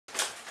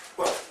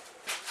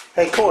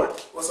Hey, Court.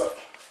 What's up?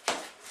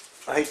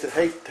 I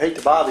hate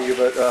to bother you,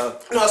 but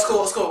No, it's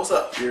cool. It's cool. What's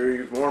up?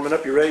 you're warming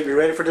up. You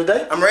ready for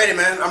today? I'm ready,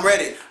 man. I'm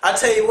ready. I'll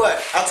tell you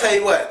what.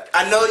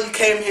 I know you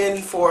came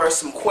in for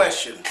some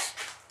questions.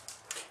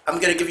 I'm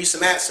gonna give you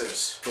some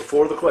answers.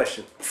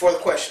 Before the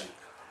question.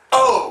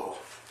 Oh,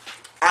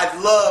 I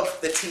love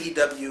the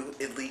TEW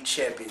Elite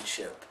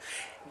Championship,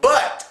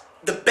 but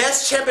the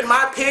best champ, in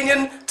my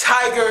opinion,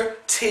 Tiger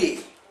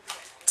T.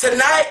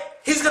 Tonight,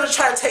 he's gonna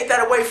try to take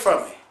that away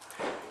from me,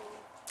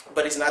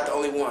 but he's not the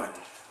only one.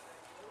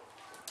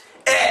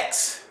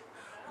 X,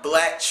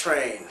 Black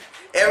Train.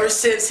 Ever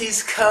since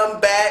he's come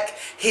back,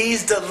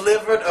 he's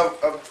delivered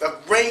a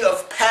ring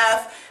of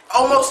path,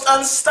 almost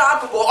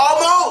unstoppable,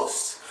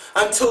 almost,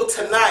 until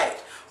tonight.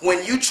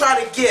 When you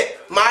try to get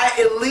my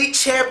Elite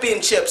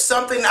Championship,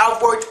 something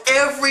I've worked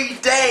every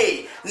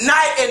day,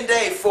 night and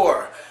day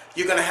for,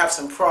 you're gonna have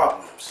some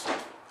problems.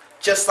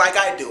 Just like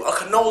I do, a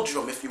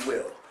conundrum, if you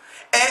will.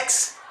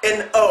 X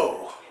and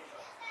O.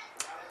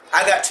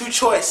 I got two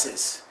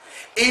choices.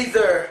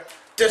 Either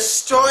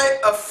destroy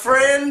a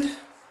friend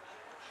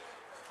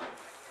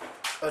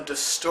or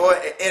destroy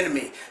an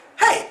enemy.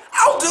 Hey,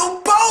 I'll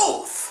do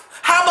both.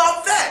 How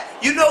about that?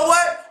 You know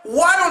what?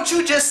 Why don't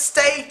you just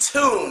stay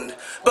tuned?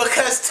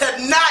 Because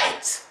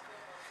tonight,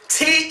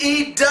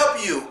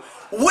 TEW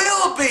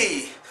will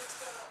be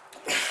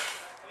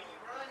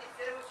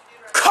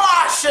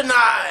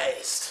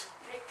cautionized.